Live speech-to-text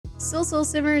So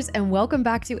simmers, and welcome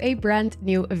back to a brand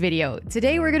new video.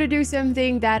 Today we're gonna do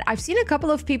something that I've seen a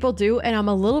couple of people do and I'm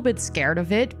a little bit scared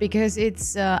of it because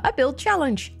it's a build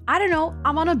challenge. I don't know,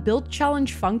 I'm on a build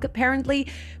challenge funk apparently,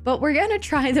 but we're gonna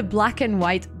try the black and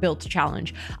white build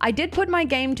challenge. I did put my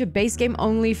game to base game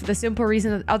only for the simple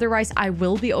reason that otherwise I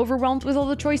will be overwhelmed with all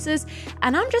the choices,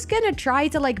 and I'm just gonna try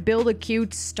to like build a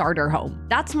cute starter home.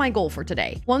 That's my goal for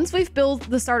today. Once we've built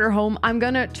the starter home, I'm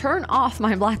gonna turn off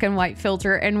my black and white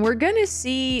filter and we're gonna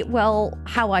see, well,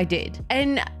 how I did.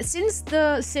 And since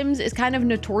The Sims is kind of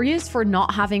notorious for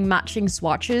not having matching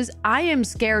swatches, I am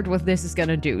scared what this is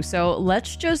gonna do. So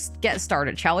let's just get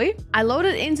started, shall we? I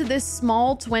loaded into this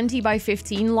small 20 by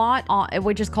 15 lot,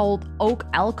 which is called Oak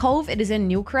Alcove. It is in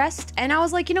Newcrest. And I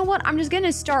was like, you know what? I'm just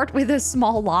gonna start with a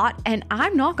small lot. And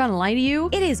I'm not gonna lie to you,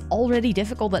 it is already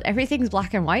difficult that everything's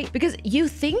black and white because you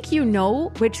think you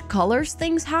know which colors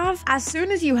things have. As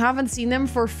soon as you haven't seen them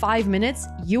for 5 minutes,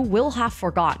 you will have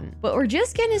forgotten. But we're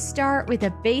just gonna start with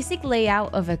a basic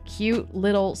layout of a cute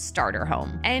little starter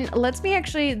home. And let me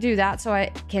actually do that so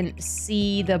I can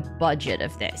see the budget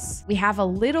of this. We have a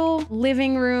little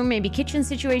living room, maybe kitchen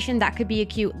situation. That could be a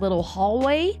cute little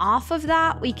hallway. Off of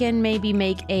that, we can maybe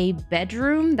make a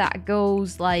bedroom that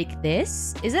goes like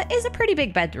this. Is a pretty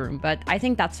big bedroom, but I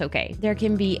think that's okay. There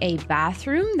can be a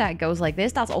bathroom that goes like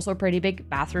this. That's also a pretty big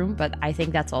bathroom, but I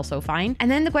think that's also fine. And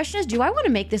then the question is, do I want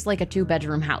to make this like a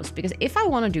 2-bedroom house? Because if I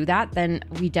want to do that, then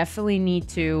we definitely need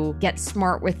to get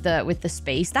smart with the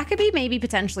space. That could be maybe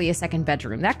potentially a second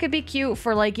bedroom. That could be cute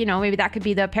for like, you know, maybe that could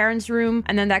be the parents' room,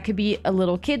 and then that could be a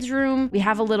little kid's room. We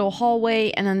have a little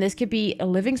hallway, and then this could be a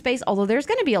living space, although there's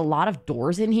going to be a lot of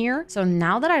doors in here. So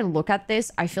now that I look at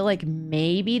this, I feel like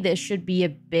maybe this should be a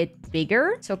bit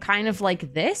bigger. So kind of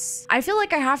like this. I feel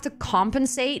like I have to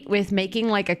compensate with making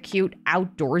like a cute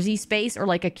outdoorsy space or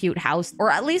like a cute house, or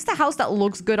at least a house that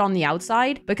looks good on the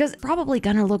outside, because it's probably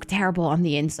gonna look terrible on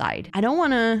the inside. I don't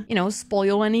want to, you know,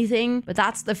 spoil anything, but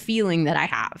that's the feeling that I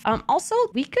have. Also,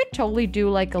 we could totally do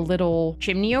like a little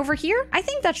chimney over here. I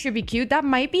think that should be cute. That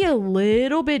might be a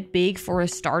little bit big for a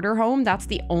starter home. That's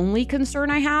the only concern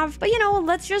I have. But you know,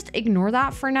 let's just ignore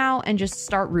that for now and just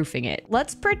start roofing it.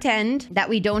 Let's pretend that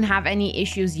we don't have any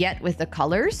issues yet with the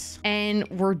colors, and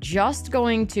we're just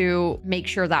going to make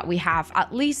sure that we have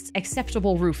at least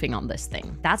acceptable roofing on this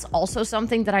thing. That's also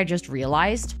something that I just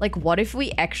realized. Like, what if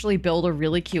we actually build a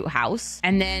really cute house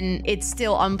and then it's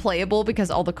still unplayable because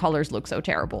all the colors look so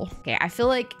terrible? Okay, I feel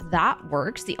like that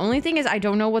works. The only thing is I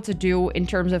don't know what to do in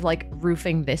terms of like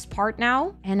roofing this part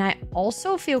now. And I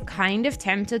also feel kind of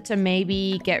tempted to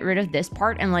maybe get rid of this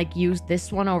part and like use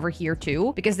this one over here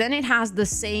too, because then it has the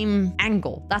same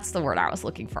angle. That's the word I was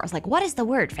looking for. I was like, what is the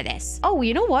word for this? Oh,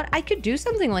 you know what? I could do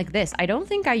something like this. I don't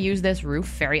think I use this roof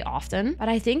very often, but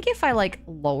I think if I like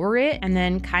lower it and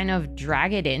then kind of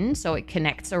drag it in so it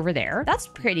connects over there, that's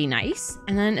pretty nice.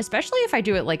 And then especially if I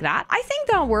do it like that, I think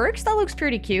that works. That looks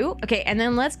pretty cute. Okay, and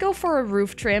then let's go for a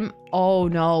roof trim. Oh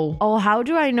no. Oh, how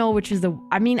do I know which is the...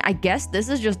 I mean, I guess this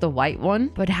is just the white one,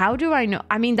 but how do I know?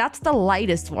 I mean, that's the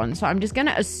lightest one, so I'm just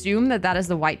gonna assume that that is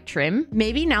the white trim.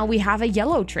 Maybe now we have a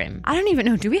yellow trim. I don't even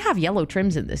know. Do we have yellow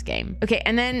trims in this game? Okay,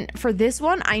 and then for this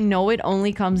one, I know it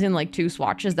only comes in like 2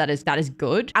 swatches. That is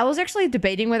good. I was actually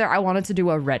debating whether I wanted to do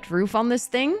a red roof on this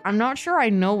thing. I'm not sure I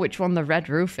know which one the red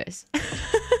roof is.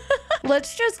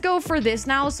 Let's just go for this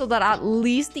now so that at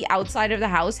least the outside of the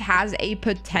house has a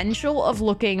potential of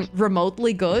looking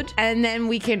remotely good. And then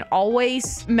we can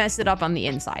always mess it up on the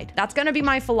inside. That's going to be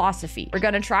my philosophy. We're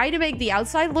going to try to make the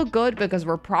outside look good because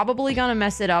we're probably going to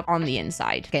mess it up on the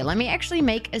inside. Okay, let me actually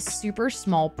make a super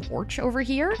small porch over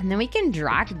here. And then we can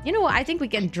drag, you know what? I think we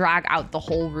can drag out the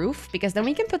whole roof because then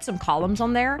we can put some columns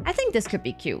on there. I think this could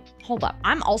be cute. Hold up.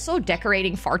 I'm also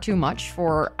decorating far too much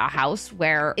for a house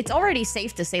where it's already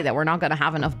safe to say that we're not gonna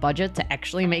have enough budget to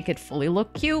actually make it fully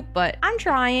look cute, but I'm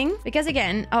trying because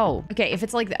again, oh, okay, if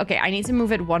it's like, okay, I need to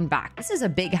move it 1 back. This is a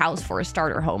big house for a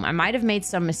starter home. I might have made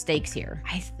some mistakes here.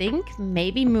 I think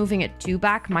maybe moving it 2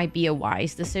 back might be a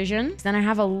wise decision. Then I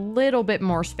have a little bit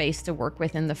more space to work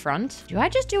with in the front. Do I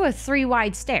just do a 3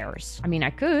 wide stairs? I mean, I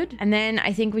could. And then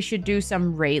I think we should do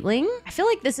some railing. I feel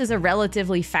like this is a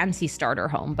relatively fancy starter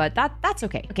home, but that's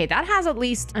okay. Okay, that has at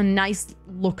least a nice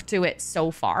look to it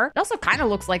so far. It also kind of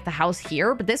looks like the house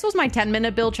here, but this was my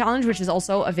 10-minute build challenge, which is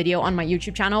also a video on my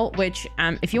YouTube channel, which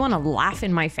if you want to laugh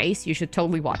in my face, you should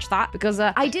totally watch that because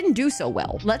I didn't do so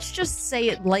well. Let's just say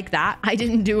it like that. I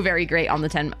didn't do very great on the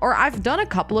 10, or I've done a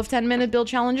couple of 10-minute build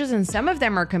challenges and some of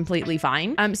them are completely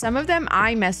fine. Some of them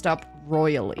I messed up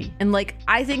royally. And like,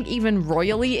 I think even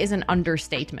royally is an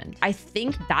understatement. I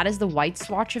think that is the white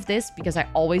swatch of this because I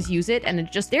always use it. And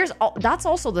it just, that's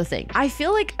also the thing. I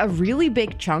feel like a really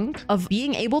big chunk of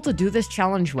being able to do this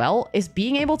challenge well is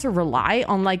being able to rely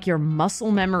on like your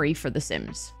muscle memory for The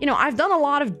Sims. You know, I've done a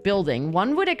lot of building.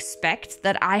 One would expect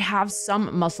that I have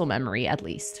some muscle memory at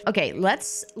least. Okay,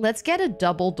 let's get a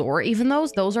double door, even though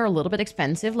those are a little bit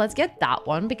expensive. Let's get that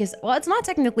one because, well, it's not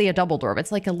technically a double door, but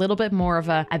it's like a little bit more of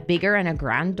a bigger and a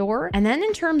grand door. And then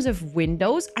in terms of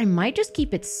windows, I might just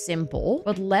keep it simple,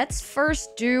 but let's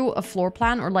first do a floor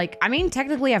plan, or like, I mean,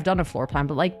 technically I've done a floor plan,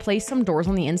 but like place some doors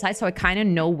on the inside so I kind of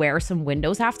know where some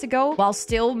windows have to go while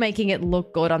still making it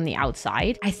look good on the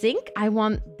outside. I think I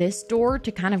want this door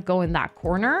to kind of go in that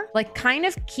corner, like kind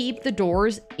of keep the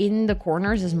doors in the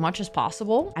corners as much as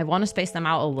possible. I want to space them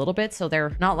out a little bit so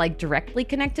they're not like directly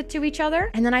connected to each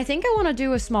other. And then I think I want to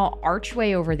do a small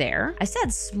archway over there. I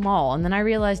said small, and then I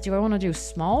realized, do I want to do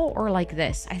small or like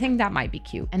this? I think that might be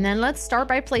cute. And then let's start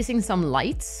by placing some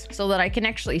lights so that I can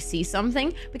actually see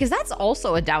something, because that's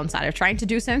also a downside of trying to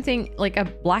do something like a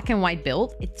black and white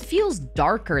build. It feels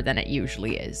darker than it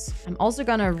usually is. I'm also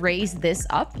gonna raise this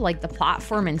up, like the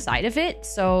platform inside of it,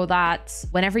 so that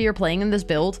whenever you're playing in this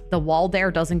build, the wall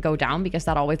there doesn't go down, because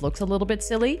that always looks a little bit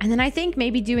silly. And then I think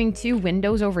maybe doing 2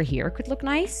 windows over here could look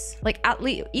nice. Like at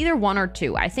least either 1 or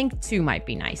 2. I think 2 might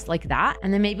be nice, like that.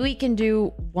 And then maybe we can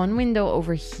do 1 window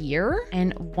over here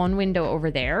and 1 window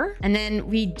over there. And then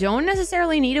we don't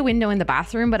necessarily need a window in the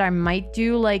bathroom, but I might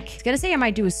do like, I was gonna say I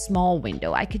might do a small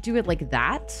window. I could do it like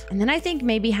that. And then I think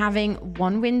maybe having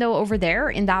 1 window over there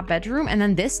in that bedroom, and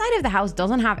then this side of the house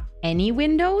doesn't have any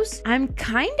windows. I'm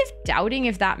kind of doubting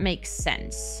if that makes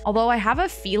sense. Although I have a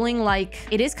feeling like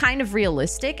it is kind of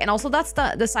realistic. And also that's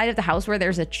the side of the house where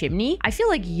there's a chimney. I feel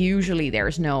like usually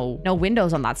there's no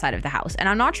windows on that side of the house. And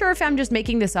I'm not sure if I'm just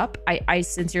making this up. I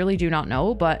sincerely do not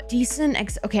know, but decent.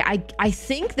 Okay, I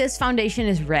think this foundation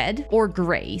is red or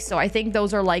gray. So I think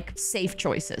those are like safe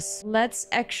choices. Let's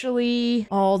actually,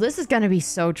 oh, this is gonna be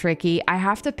so tricky. I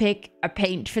have to pick a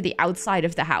paint for the outside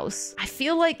of the house. I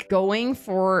feel like going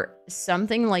for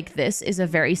something like this is a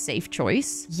very safe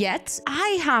choice, yet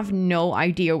I have no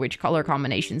idea which color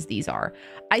combinations these are.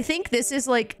 I think this is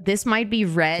like, this might be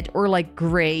red or like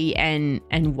gray and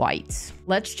white.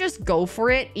 Let's just go for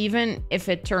it, even if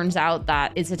it turns out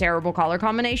that it's a terrible color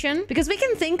combination, because we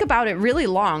can think about it really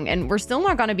long and we're still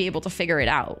not going to be able to figure it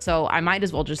out. So I might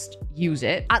as well just use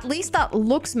it. At least that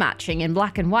looks matching in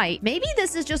black and white. Maybe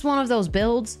this is just one of those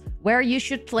builds where you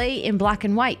should play in black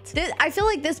and white. I feel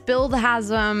like this build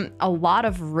has a lot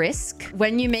of risk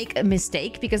when you make a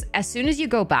mistake, because as soon as you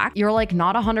go back, you're like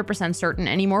not 100% certain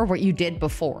anymore what you did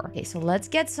before. Okay, so let's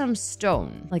get some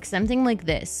stone, like something like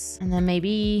this. And then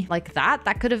maybe like that.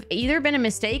 That could have either been a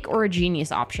mistake or a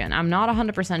genius option. I'm not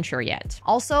 100% sure yet.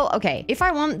 Also, okay, if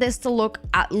I want this to look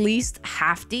at least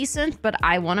half decent, but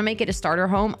I want to make it a starter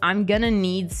home, I'm gonna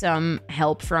need some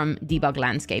help from Debug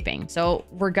Landscaping. So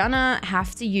we're gonna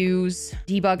have to use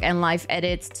Debug and Live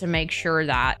Edit to make sure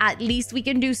that at least we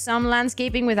can do some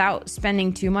landscaping without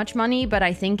spending too much money, but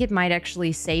I think it might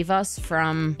actually save us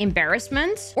from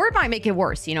embarrassment, or it might make it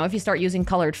worse, you know, if you start using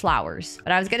colored flowers.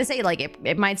 But I was gonna say, like,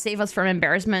 it might save us from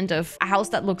embarrassment of a house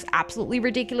that looks absolutely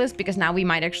ridiculous, because now we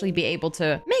might actually be able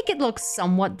to make it look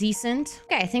somewhat decent.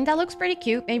 Okay, I think that looks pretty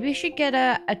cute. Maybe we should get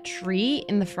a tree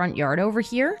in the front yard over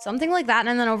here, something like that.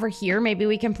 And then over here, maybe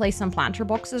we can place some planter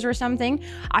boxes or something.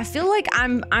 I feel like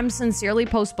I'm sincerely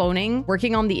postponing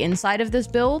working on the inside of this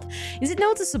build. Is it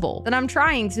noticeable that I'm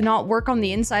trying to not work on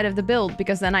the inside of the build,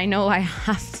 because then I know I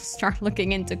have to start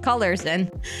looking into colors,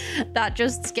 and that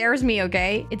just scares me,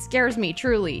 okay? It scares me,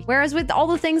 truly. Whereas with all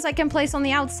the things I can place on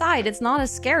the outside, it's not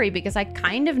as scary because I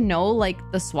kind of know like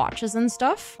the swatches and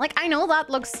stuff. Like, I know that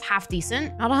looks half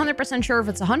decent. Not 100% sure if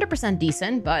it's 100%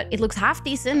 decent, but it looks half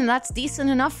decent, and that's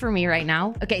decent enough for me right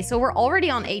now. Okay, so we're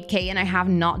already on 8K and I have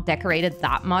not decorated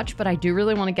that much, but I do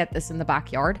really want to get this in the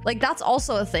backyard. Like, that's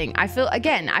also a thing. I feel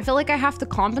like I have to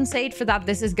compensate for that.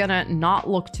 This is gonna not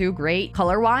look too great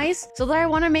color-wise, so that I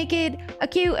want to make it a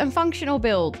cute and functional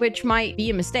build, which might be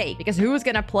a mistake, because who is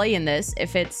gonna play in this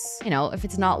if it's, you know, if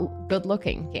it's not good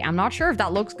looking? Okay, I'm not sure if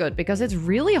that looks good, because it's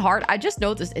really hard. I just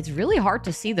noticed it's really hard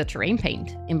to see the terrain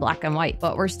paint in black and white,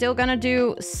 but we're still gonna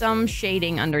do some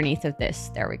shading underneath of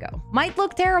this. There we go. Might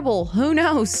look terrible, who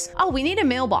knows? Oh, we need a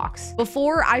mailbox.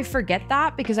 Before I forget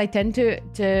that, because I tend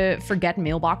to forget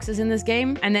mailboxes in this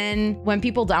game, and then when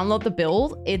people download the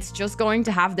build, it's just going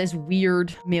to have this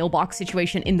weird mailbox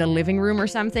situation in the living room or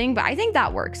something, but I think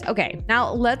that works. Okay,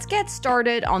 now let's get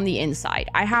started on the inside.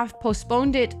 I have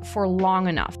postponed it for long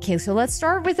enough. Okay, so let's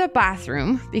start with a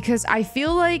bathroom, because I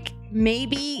feel like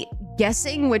maybe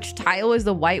guessing which tile is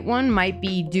the white one might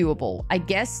be doable. I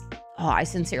guess, oh, I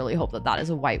sincerely hope that that is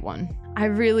a white one. I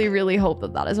really, really hope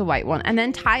that that is a white one. And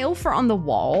then tile for on the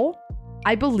wall.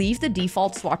 I believe the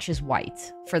default swatch is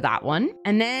white for that one.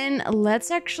 And then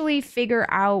let's actually figure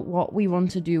out what we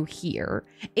want to do here.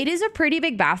 It is a pretty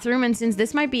big bathroom. And since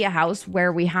this might be a house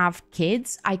where we have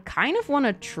kids, I kind of want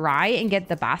to try and get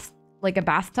the like a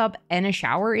bathtub and a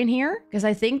shower in here, because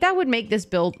I think that would make this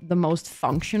build the most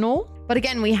functional. But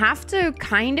again, we have to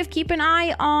kind of keep an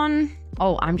eye on,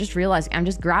 oh, I'm just realizing I'm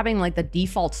just grabbing like the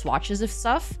default swatches of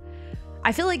stuff.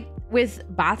 I feel like with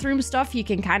bathroom stuff, you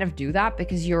can kind of do that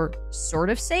because you're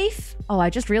sort of safe. Oh, I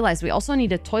just realized we also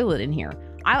need a toilet in here.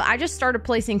 I just started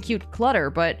placing cute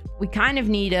clutter, but we kind of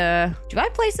need a... Do I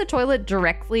place the toilet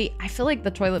directly? I feel like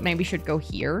the toilet maybe should go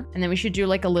here. And then we should do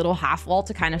like a little half wall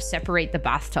to kind of separate the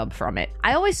bathtub from it.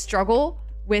 I always struggle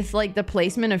with like the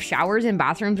placement of showers in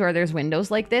bathrooms where there's windows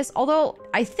like this. Although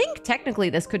I think technically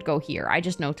this could go here. I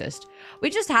just noticed. We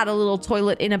just had a little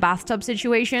toilet in a bathtub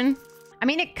situation. I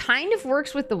mean, it kind of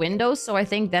works with the windows, so I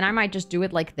think then I might just do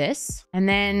it like this. And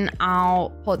then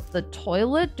I'll put the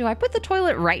toilet. Do I put the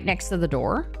toilet right next to the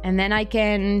door? And then I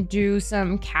can do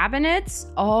some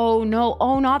cabinets. Oh, no.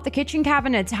 Oh, not the kitchen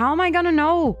cabinets. How am I gonna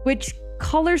know which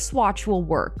color swatch will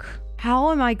work?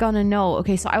 How am I gonna know?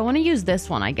 Okay, so I want to use this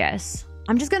one, I guess.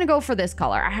 I'm just gonna go for this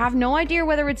color. I have no idea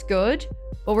whether it's good,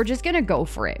 but we're just gonna go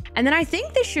for it. And then I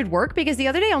think this should work because the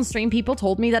other day on stream, people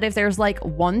told me that if there's like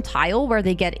one tile where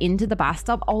they get into the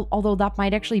bathtub, although that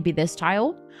might actually be this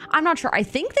tile. I'm not sure. I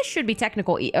think this should be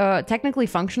technically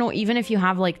functional, even if you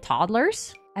have like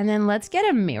toddlers. And then let's get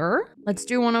a mirror. Let's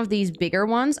do one of these bigger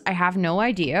ones. I have no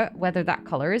idea whether that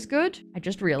color is good. I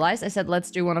just realized I said, let's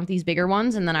do one of these bigger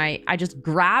ones. And then I just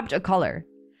grabbed a color.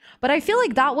 But I feel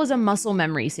like that was a muscle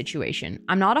memory situation.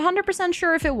 I'm not 100%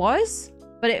 sure if it was,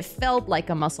 but it felt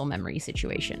like a muscle memory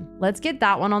situation. Let's get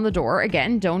that one on the door.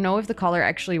 Again, don't know if the color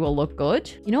actually will look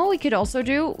good. You know what we could also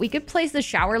do? We could place the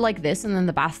shower like this and then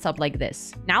the bathtub like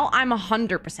this. Now I'm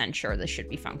 100% sure this should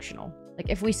be functional.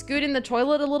 Like if we scoot in the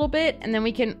toilet a little bit, and then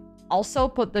we can also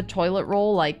put the toilet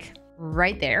roll like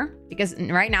right there, because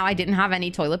right now I didn't have any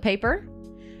toilet paper.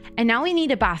 And now we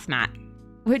need a bath mat,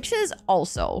 which is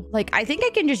also like, I think I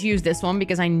can just use this one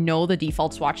because I know the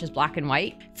default swatch is black and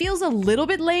white. Feels a little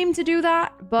bit lame to do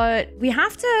that, but we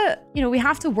have to, you know, we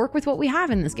have to work with what we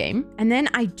have in this game. And then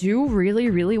I do really,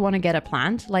 really want to get a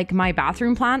plant, like my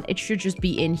bathroom plant. It should just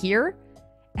be in here.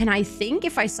 And I think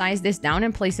if I size this down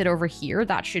and place it over here,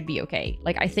 that should be okay.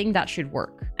 Like, I think that should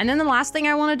work. And then the last thing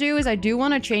I want to do is I do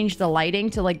want to change the lighting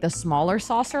to like the smaller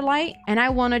saucer light. And I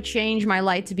want to change my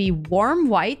light to be warm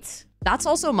white. That's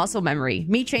also muscle memory.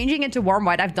 Me changing it to warm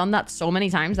white, I've done that so many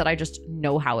times that I just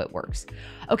know how it works.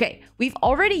 Okay, we've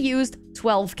already used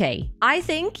 12K. I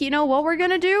think, you know what we're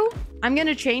gonna do? I'm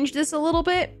gonna change this a little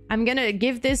bit. I'm gonna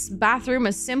give this bathroom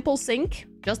a simple sink,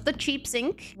 just the cheap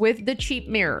sink with the cheap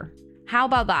mirror. How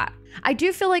about that? I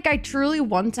do feel like I truly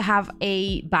want to have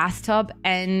a bathtub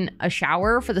and a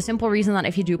shower for the simple reason that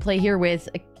if you do play here with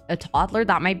a toddler,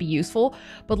 that might be useful.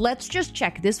 But let's just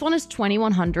check. This one is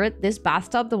 2100. This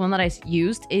bathtub, the one that I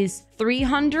used, is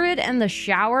 300, and the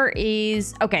shower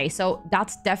is okay. So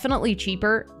that's definitely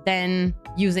cheaper than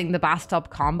using the bathtub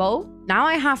combo. Now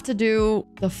I have to do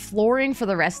the flooring for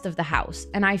the rest of the house,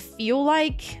 and I feel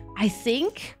like I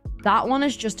think that one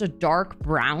is just a dark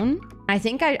brown. I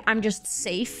think I'm just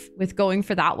safe with going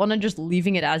for that one and just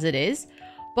leaving it as it is.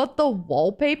 But the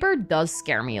wallpaper does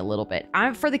scare me a little bit.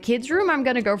 For the kids' room, I'm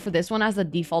going to go for this one as the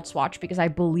default swatch because I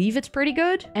believe it's pretty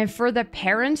good. And for the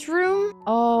parents' room,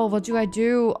 oh, what do I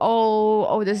do?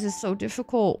 Oh, this is so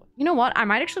difficult. You know what? I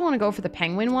might actually want to go for the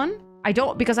penguin one.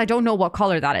 Because I don't know what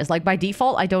color that is. Like by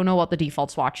default, I don't know what the default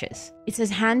swatch is. It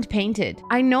says hand painted.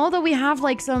 I know that we have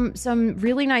like some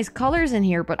really nice colors in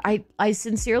here, but I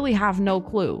sincerely have no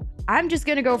clue. I'm just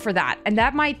going to go for that. And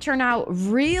that might turn out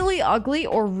really ugly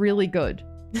or really good.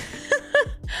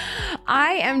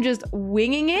 I am just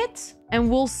winging it and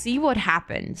we'll see what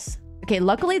happens. Okay,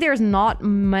 luckily there's not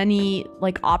many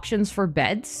like options for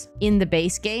beds in the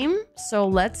base game. So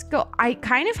let's go. I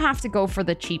kind of have to go for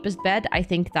the cheapest bed. I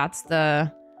think that's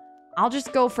I'll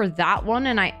just go for that one.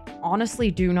 And I honestly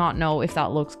do not know if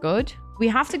that looks good. We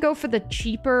have to go for the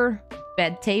cheaper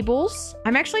bed tables.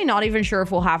 I'm actually not even sure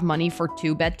if we'll have money for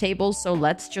 2 bed tables. So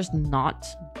let's just not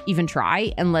even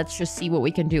try and let's just see what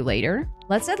we can do later.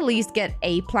 Let's at least get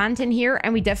a plant in here,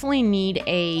 and we definitely need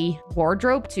a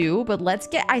wardrobe too, but let's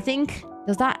get, I think,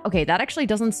 okay, that actually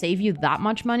doesn't save you that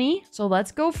much money. So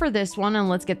let's go for this one and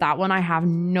let's get that one. I have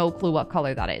no clue what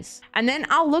color that is. And then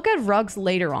I'll look at rugs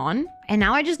later on. And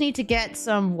now I just need to get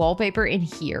some wallpaper in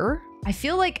here. I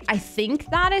think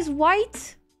that is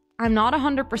white. I'm not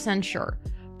 100% sure.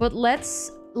 But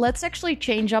let's actually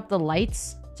change up the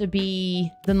lights to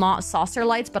be the not saucer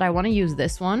lights, but I want to use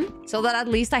this one so that at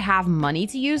least I have money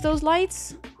to use those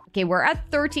lights. Okay, we're at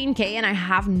 13K and I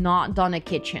have not done a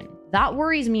kitchen. That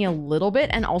worries me a little bit.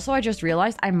 And also I just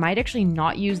realized I might actually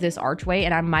not use this archway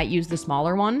and I might use the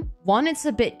smaller one. One, it's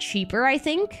a bit cheaper, I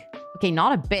think. Okay,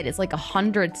 not a bit. It's like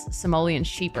 100 simoleons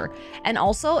cheaper. And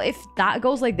also if that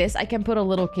goes like this, I can put a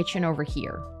little kitchen over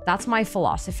here. That's my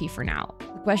philosophy for now.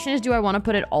 The question is, do I want to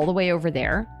put it all the way over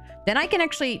there? Then I can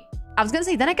actually, I was going to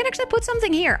say, then I can actually put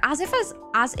something here as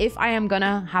if I am going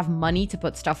to have money to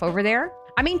put stuff over there.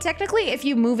 I mean, technically, if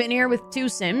you move in here with 2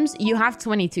 Sims, you have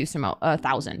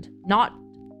 22,000, not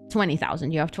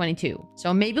 20,000. You have 22.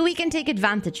 So maybe we can take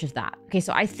advantage of that. Okay,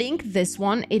 so I think this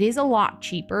one, it is a lot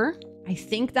cheaper. I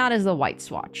think that is the white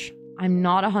swatch. I'm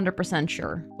not 100%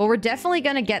 sure. But we're definitely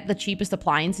going to get the cheapest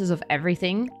appliances of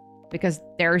everything because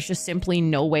there's just simply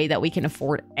no way that we can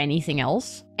afford anything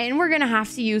else. And we're going to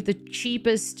have to use the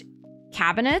cheapest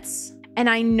cabinets. And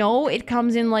I know it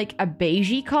comes in like a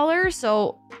beigey color.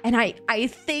 So, and I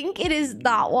think it is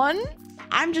that one.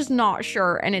 I'm just not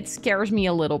sure. And it scares me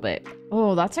a little bit.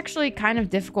 Oh, that's actually kind of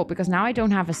difficult because now I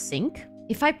don't have a sink.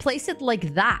 If I place it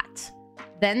like that,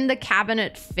 then the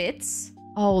cabinet fits.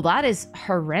 Oh, that is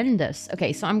horrendous.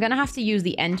 Okay, so I'm going to have to use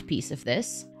the end piece of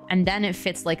this. And then it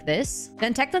fits like this.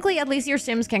 Then technically, at least your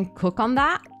Sims can cook on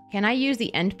that. Can I use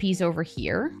the end piece over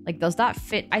here? Like, does that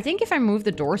fit? I think if I move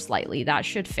the door slightly, that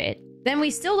should fit. Then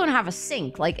we still don't have a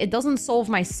sink. Like, it doesn't solve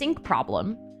my sink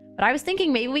problem. But I was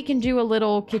thinking maybe we can do a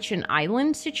little kitchen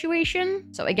island situation.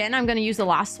 So again, I'm going to use the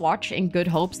last swatch in good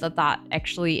hopes that that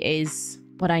actually is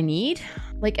what I need.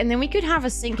 Like, and then we could have a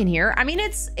sink in here. I mean,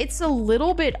 it's a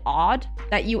little bit odd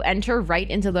that you enter right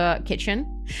into the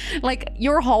kitchen. Like,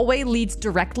 your hallway leads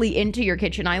directly into your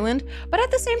kitchen island. But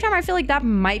at the same time, I feel like that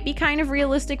might be kind of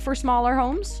realistic for smaller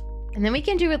homes. And then we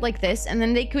can do it like this. And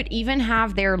then they could even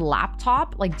have their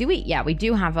laptop. Like, do we? Yeah, we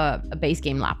do have a base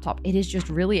game laptop. It is just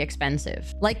really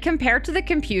expensive. Like, compared to the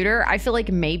computer, I feel like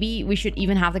maybe we should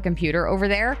even have the computer over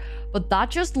there. But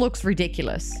that just looks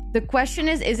ridiculous. The question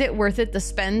is it worth it to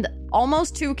spend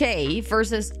almost 2K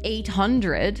versus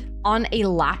 800 on a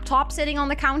laptop sitting on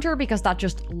the counter? Because that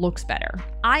just looks better.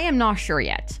 I am not sure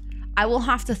yet. I will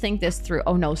have to think this through.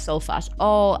 Oh no, so fast.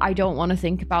 Oh, I don't want to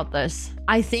think about this.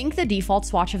 I think the default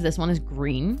swatch of this one is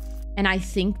green. And I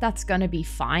think that's going to be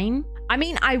fine. I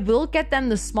mean, I will get them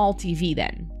the small TV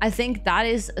then. I think that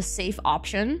is a safe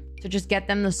option to just get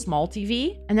them the small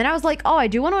TV. And then I was like, oh, I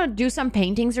do want to do some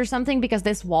paintings or something because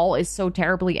this wall is so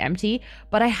terribly empty.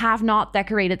 But I have not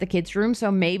decorated the kids' room.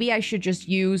 So maybe I should just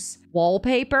use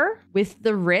wallpaper with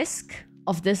the risk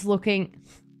of this looking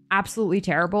absolutely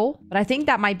terrible. But I think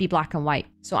that might be black and white.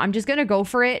 So I'm just going to go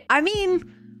for it. I mean,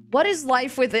 what is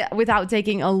life without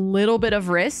taking a little bit of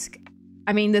risk?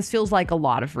 I mean, this feels like a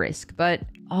lot of risk, but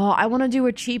oh, I want to do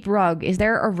a cheap rug. Is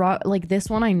there a rug like this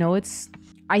one? I know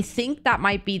I think that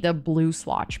might be the blue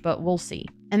swatch, but we'll see.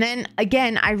 And then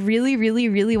again, I really, really,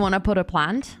 really want to put a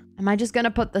plant. Am I just going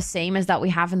to put the same as that we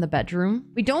have in the bedroom?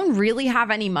 We don't really have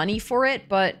any money for it,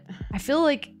 but I feel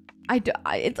like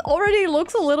it already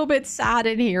looks a little bit sad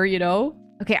in here, you know?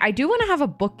 Okay, I do want to have a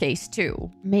bookcase too.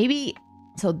 Maybe,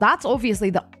 so that's obviously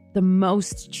the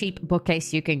most cheap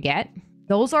bookcase you can get.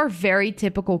 Those are very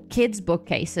typical kids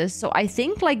bookcases. So I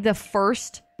think like the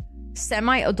first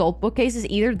semi-adult bookcase is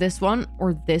either this one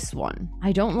or this one.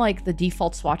 I don't like the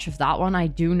default swatch of that one. I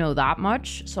do know that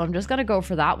much. So I'm just going to go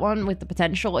for that one with the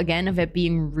potential again of it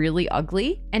being really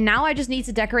ugly. And now I just need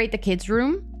to decorate the kids'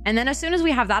 room. And then as soon as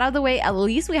we have that out of the way, at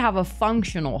least we have a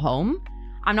functional home.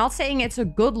 I'm not saying it's a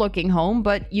good looking home,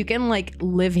 but you can like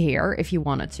live here if you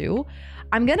wanted to.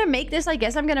 I'm going to make this, I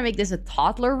guess I'm going to make this a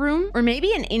toddler room, or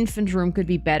maybe an infant room could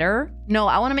be better. No,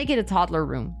 I want to make it a toddler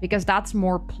room because that's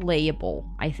more playable,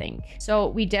 I think. So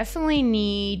we definitely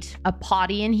need a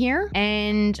potty in here.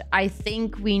 And I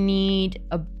think we need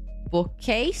a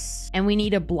bookcase and we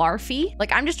need a blarfy.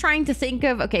 Like, I'm just trying to think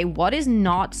of, okay, what is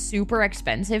not super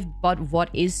expensive, but what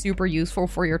is super useful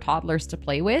for your toddlers to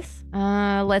play with?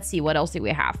 Let's see, what else do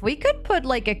we have? We could put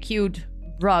like a cute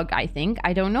rug, I think.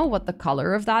 I don't know what the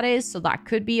color of that is, so that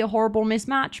could be a horrible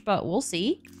mismatch, but we'll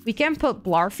see. We can put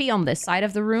blarfy on this side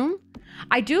of the room.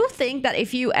 I do think that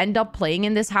if you end up playing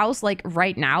in this house, like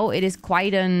right now, it is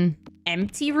quite an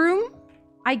empty room,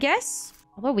 I guess.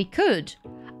 Although we could.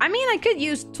 I mean, I could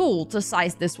use tool to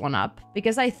size this one up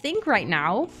because I think right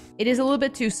now it is a little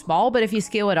bit too small, but if you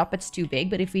scale it up, it's too big.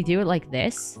 But if we do it like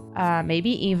this, maybe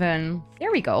even,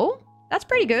 there we go. That's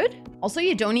pretty good. Also,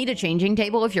 you don't need a changing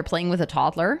table if you're playing with a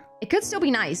toddler. It could still be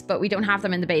nice, but we don't have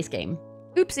them in the base game.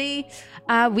 Oopsie.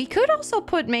 We could also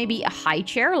put maybe a high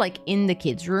chair like in the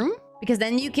kids' room, because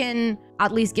then you can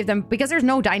at least give them, because there's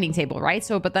no dining table, right?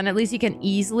 So, but then at least you can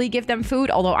easily give them food.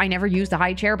 Although I never use the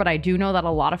high chair, but I do know that a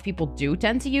lot of people do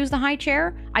tend to use the high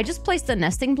chair. I just placed the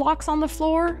nesting blocks on the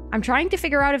floor. I'm trying to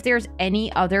figure out if there's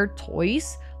any other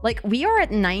toys. Like, we are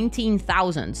at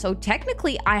 19,000. So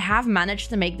technically I have managed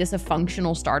to make this a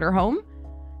functional starter home.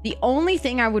 The only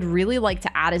thing I would really like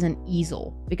to add is an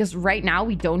easel, because right now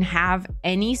we don't have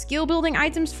any skill building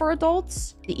items for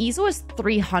adults. The easel is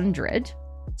 300.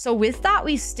 So with that,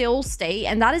 we still stay,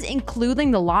 and that is including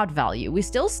the lot value. We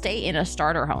still stay in a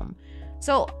starter home.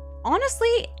 So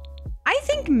honestly, I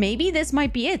think maybe this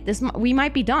might be it. We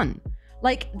might be done.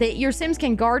 Like, your Sims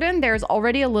can garden. There's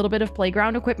already a little bit of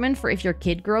playground equipment for if your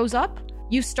kid grows up.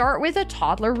 You start with a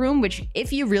toddler room, which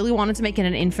if you really wanted to make it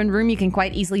an infant room, you can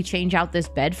quite easily change out this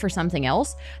bed for something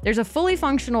else. There's a fully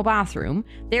functional bathroom.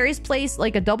 There is place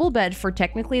like a double bed for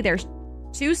technically there's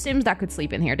 2 Sims that could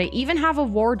sleep in here. They even have a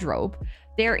wardrobe.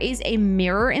 There is a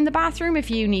mirror in the bathroom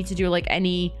if you need to do like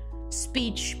any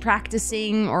speech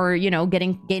practicing or, you know,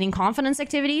 gaining confidence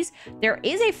activities. There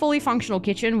is a fully functional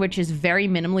kitchen, which is very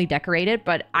minimally decorated,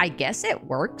 but I guess it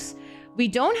works. We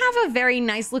don't have a very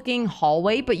nice looking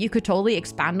hallway, but you could totally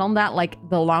expand on that. Like,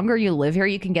 the longer you live here,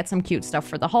 you can get some cute stuff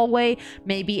for the hallway.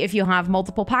 Maybe if you have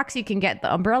multiple packs, you can get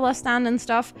the umbrella stand and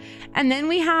stuff. And then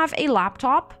we have a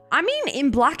laptop. I mean,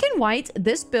 in black and white,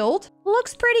 this build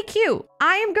looks pretty cute.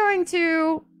 I am going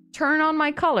to turn on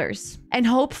my colors and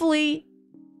hopefully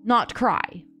not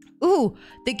cry. Ooh,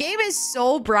 the game is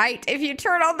so bright if you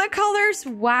turn on the colors.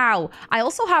 Wow. I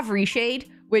also have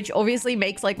reshade, which obviously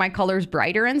makes like my colors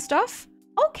brighter and stuff.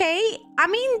 Okay, I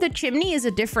mean, the chimney is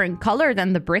a different color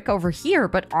than the brick over here,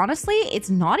 but honestly, it's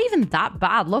not even that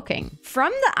bad looking.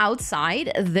 From the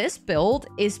outside, this build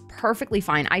is perfectly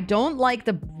fine. I don't like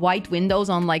the white windows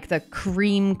on like the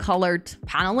cream colored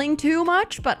paneling too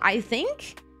much, but I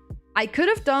think I could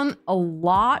have done a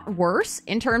lot worse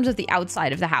in terms of the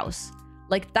outside of the house.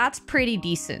 Like, that's pretty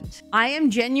decent. I am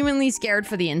genuinely scared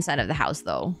for the inside of the house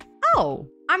though. Oh,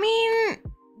 I mean,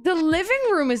 the living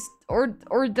room is, or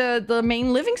the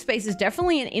main living space is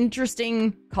definitely an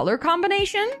interesting color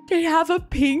combination. They have a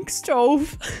pink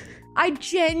stove. I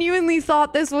genuinely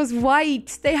thought this was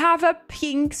white. They have a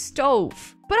pink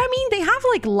stove. But I mean, they have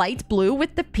like light blue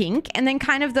with the pink and then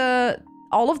kind of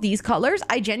all of these colors.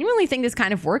 I genuinely think this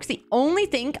kind of works. The only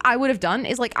thing I would have done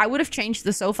is like, I would have changed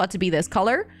the sofa to be this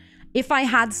color if I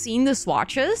had seen the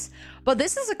swatches. But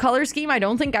this is a color scheme I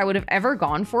don't think I would have ever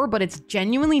gone for, but it's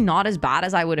genuinely not as bad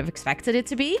as I would have expected it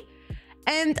to be.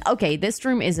 And okay, this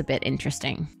room is a bit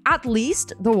interesting. At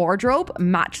least the wardrobe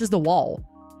matches the wall.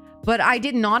 But I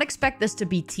did not expect this to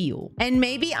be teal. And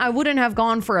maybe I wouldn't have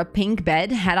gone for a pink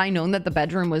bed had I known that the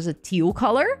bedroom was a teal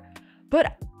color.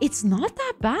 But it's not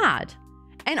that bad.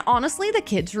 And honestly, the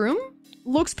kids' room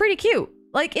looks pretty cute.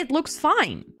 Like, it looks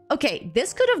fine. Okay,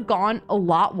 this could have gone a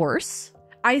lot worse.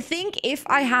 I think if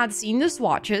I had seen the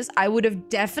swatches, I would have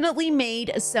definitely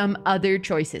made some other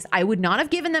choices. I would not have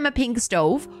given them a pink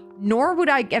stove, nor would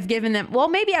I have given them, well,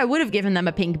 maybe I would have given them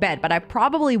a pink bed, but I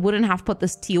probably wouldn't have put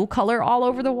this teal color all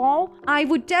over the wall. I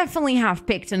would definitely have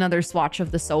picked another swatch of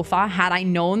the sofa had I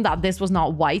known that this was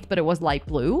not white, but it was light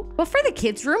blue. But for the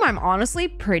kids' room, I'm honestly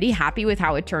pretty happy with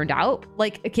how it turned out.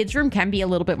 Like, a kids' room can be a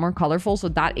little bit more colorful, so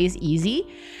that is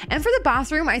easy. And for the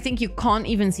bathroom, I think you can't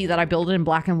even see that I built it in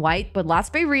black and white, but let's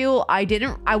be real,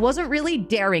 I wasn't really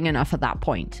daring enough at that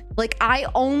point. Like, I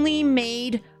only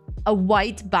made a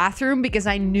white bathroom because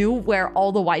I knew where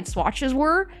all the white swatches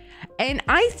were. And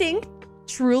I think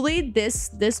truly this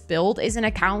build is an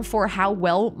account for how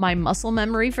well my muscle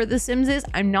memory for The Sims is.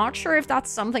 I'm not sure if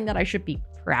that's something that I should be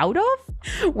proud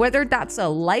of, whether that's a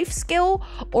life skill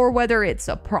or whether it's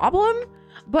a problem,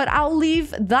 but I'll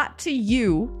leave that to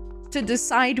you to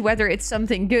decide whether it's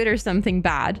something good or something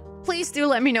bad. Please do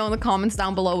let me know in the comments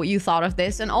down below what you thought of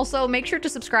this. And also make sure to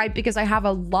subscribe because I have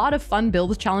a lot of fun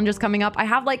build challenges coming up. I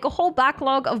have like a whole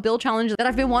backlog of build challenges that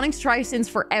I've been wanting to try since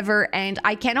forever. And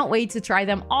I cannot wait to try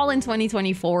them all in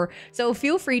 2024. So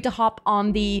feel free to hop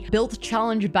on the build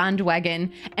challenge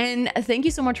bandwagon. And thank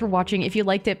you so much for watching. If you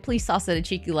liked it, please toss it a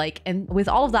cheeky like. And with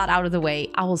all of that out of the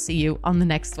way, I will see you on the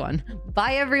next one.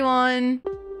 Bye, everyone.